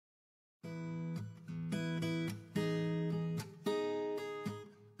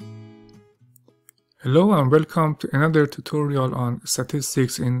Hello and welcome to another tutorial on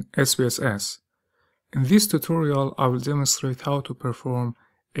statistics in SPSS. In this tutorial, I will demonstrate how to perform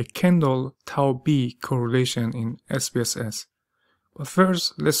a Kendall tau-B correlation in SPSS. But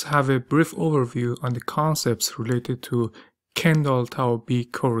first, let's have a brief overview on the concepts related to Kendall tau-B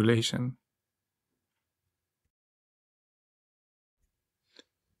correlation.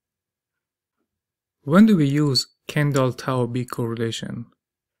 When do we use Kendall tau-B correlation?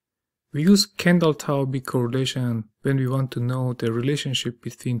 We use Kendall tau-B correlation when we want to know the relationship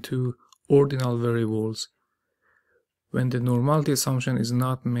between two ordinal variables, when the normality assumption is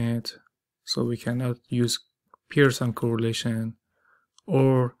not met, so we cannot use Pearson correlation,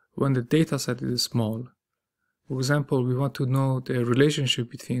 or when the dataset is small. For example, we want to know the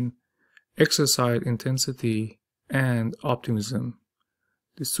relationship between exercise intensity and optimism.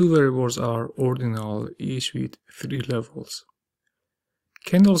 These two variables are ordinal, each with 3 levels.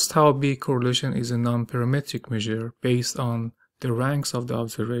 Kendall's tau-B correlation is a non-parametric measure based on the ranks of the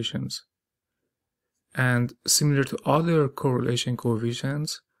observations. And similar to other correlation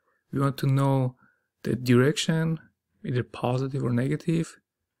coefficients, we want to know the direction, either positive or negative,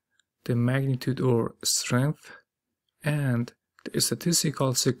 the magnitude or strength, and the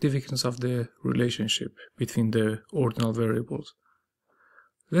statistical significance of the relationship between the ordinal variables.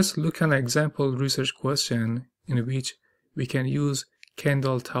 Let's look at an example research question in which we can use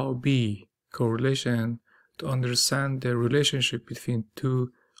Kendall tau-B correlation to understand the relationship between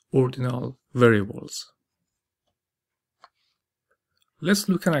two ordinal variables. Let's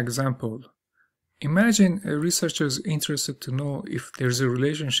look at an example. Imagine a researcher is interested to know if there's a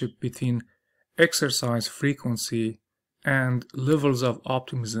relationship between exercise frequency and levels of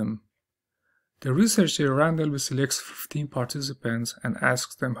optimism. The researcher randomly selects 15 participants and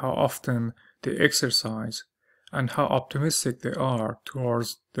asks them how often they exercise and how optimistic they are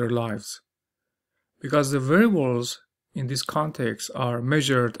towards their lives. Because the variables in this context are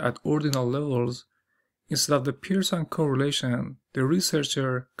measured at ordinal levels, instead of the Pearson correlation, the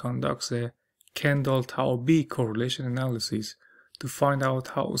researcher conducts a Kendall tau-B correlation analysis to find out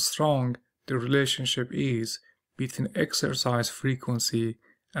how strong the relationship is between exercise frequency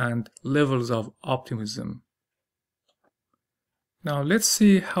and levels of optimism. Now let's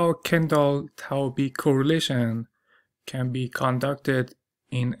see how Kendall tau-B correlation can be conducted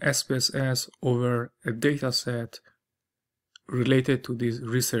in SPSS over a dataset related to this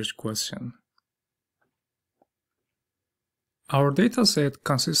research question. Our dataset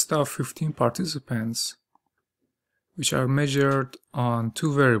consists of 15 participants, which are measured on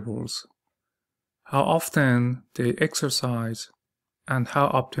 2 variables: how often they exercise and how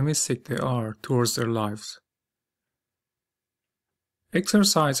optimistic they are towards their lives.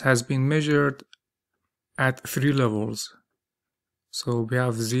 Exercise has been measured at 3 levels. So we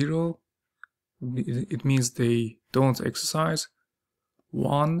have 0, it means they don't exercise;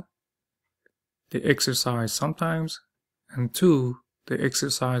 1, they exercise sometimes; and 2, they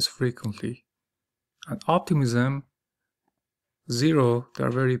exercise frequently. And optimism, 0, they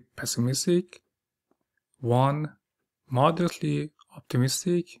are very pessimistic; 1, moderately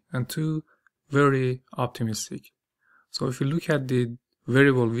optimistic; and 2, very optimistic. So if you look at the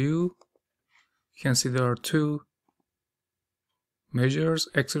variable view, you can see there are 2 measures: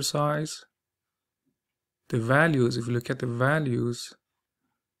 exercise. The values, if you look at the values,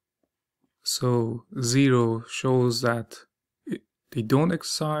 so 0 shows that they don't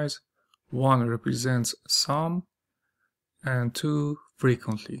exercise, 1 represents some, and 2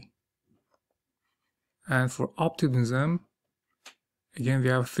 frequently. And for optimism, again we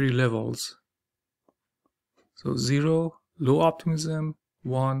have 3 levels. So 0, low optimism;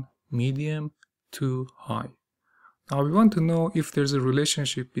 1, medium; 2, high. Now we want to know if there's a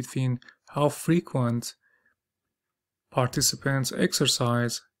relationship between how frequent participants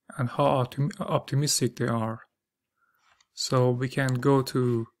exercise and how optimistic they are. So we can go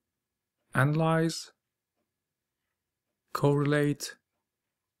to Analyze, Correlate,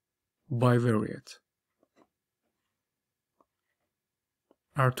 Bivariate.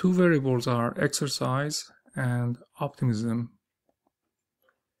 Our 2 variables are exercise and optimism,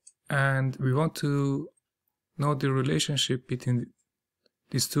 and we want to know the relationship between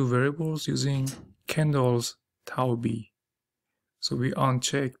these 2 variables using Kendall's tau-B. So we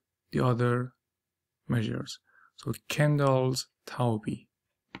uncheck the other measures. So Kendall's tau-B.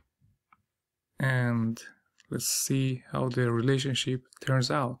 And let's see how the relationship turns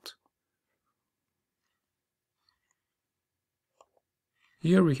out.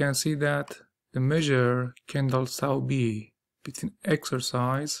 Here we can see that the measure Kendall's tau-B between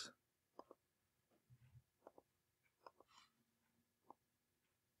exercise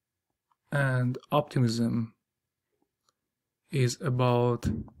and optimism is about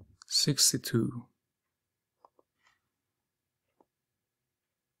 62.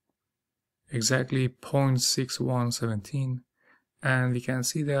 Exactly 0.6117, and we can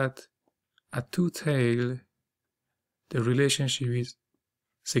see that at two-tailed the relationship is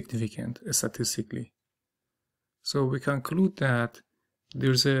significant statistically. So we conclude that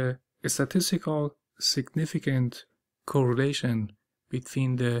there's a statistical significant correlation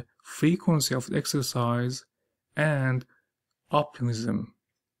between the frequency of exercise and optimism,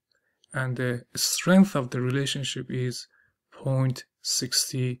 and the strength of the relationship is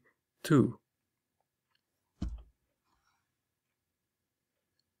 0.62.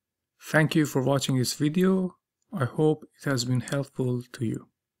 Thank you for watching this video. I hope it has been helpful to you.